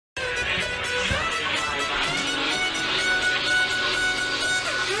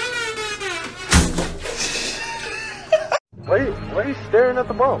staring at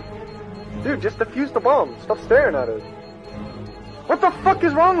the bomb. Dude, just defuse the bomb. Stop staring at it. What the fuck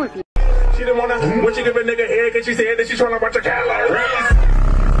is wrong with you? She didn't wanna, when she give a nigga head, cause she said that she's trying to watch a calories.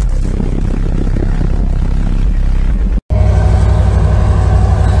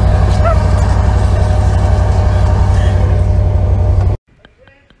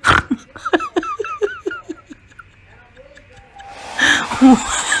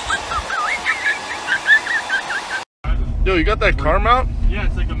 Yo, you got that car mount? Yeah,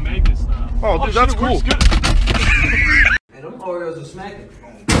 it's like a magnet style. Oh, dude, that's cool. Hey, them Oreos are smacking.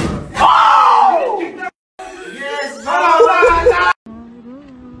 Oh! Yes,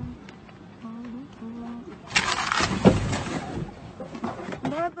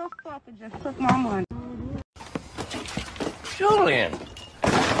 Motherfucker just took my money. Julian.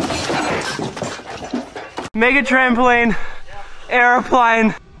 Mega trampoline,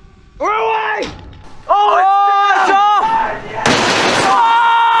 airplane. We're away! Oh, it's off!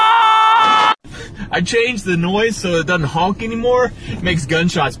 I changed the noise so it doesn't honk anymore. It makes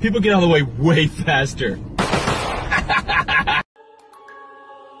gunshots. People get out of the way way faster. What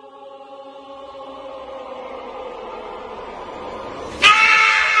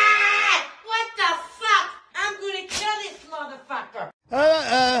the fuck? I'm gonna kill this motherfucker.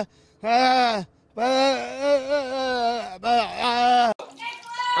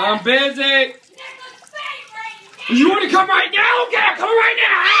 I'm busy. You wanna come right now? Okay, come right now!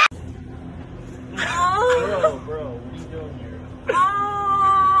 Bro, what are you doing here?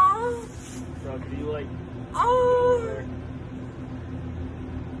 Bro, do you like...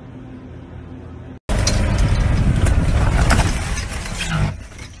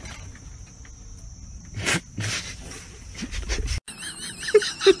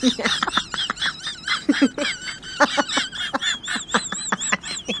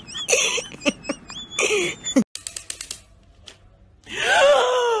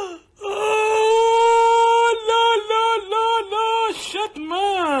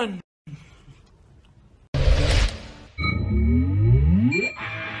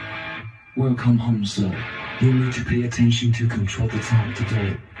 Welcome home, sir. You need to pay attention to control the time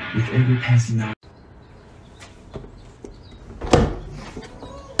today. With every passing hour.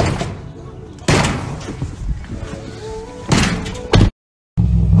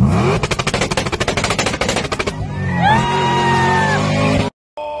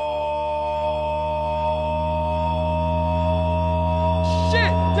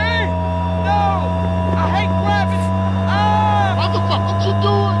 Shit, dude! No! I hate gravity! What the fuck? What you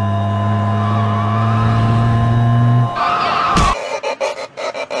doing?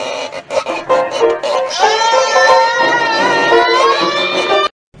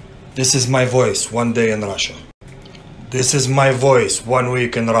 This is my voice one day in Russia. This is my voice 1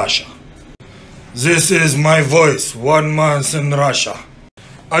 week in Russia. This is my voice 1 month in Russia.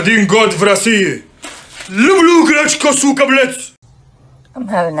 1 год в России. Люблю гречку, сука, блядь! I'm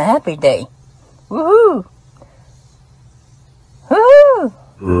having a happy day. Woohoo! Woohoo!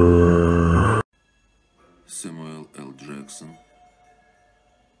 Samuel L. Jackson,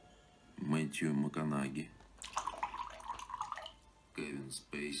 Мэтью МакКонахи, Кевин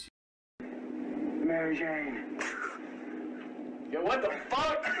Спейси. Mary Jane. Yo, what the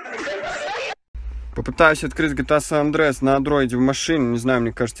fuck? Попытаюсь открыть GTA San Andreas на андроиде в машине. Не знаю,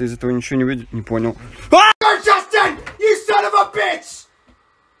 мне кажется, из этого ничего не выйдет. Не понял. Justin, you son of a bitch!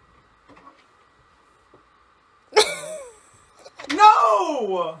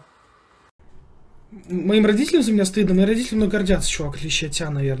 No! Моим родителям за меня стыдно. Мои родители мной гордятся, чувак. Отличие от тебя,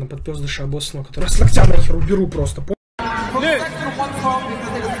 наверное, подпёздыша обоссанного, который с ногтя нахер уберу просто.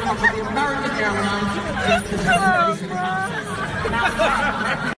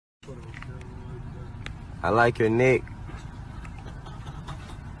 I like your neck.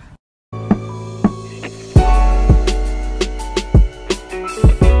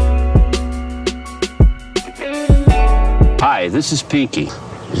 Hi, this is Pinky.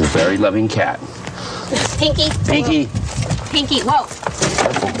 He's a very loving cat. Pinky. Pinky. Pinky, whoa.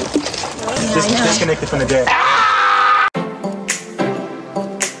 Disconnected from the dead.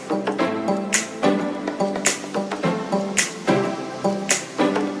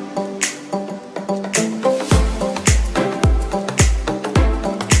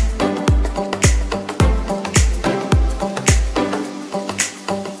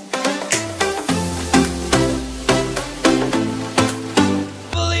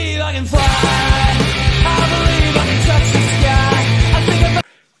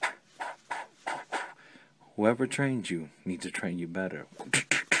 Whoever trained you needs to train you better.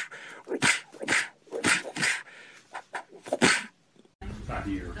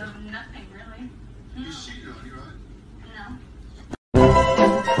 Nothing really. No. You see, right? No.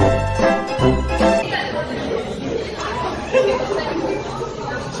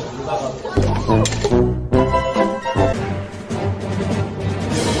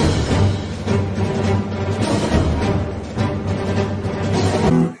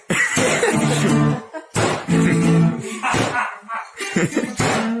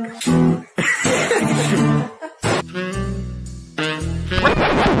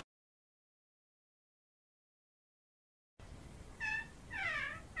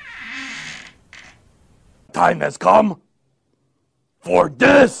 time has come for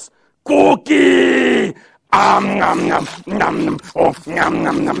this cookie. Nom nom nom nom. Oh nom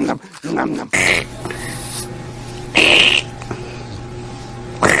nom nom nom nom nom.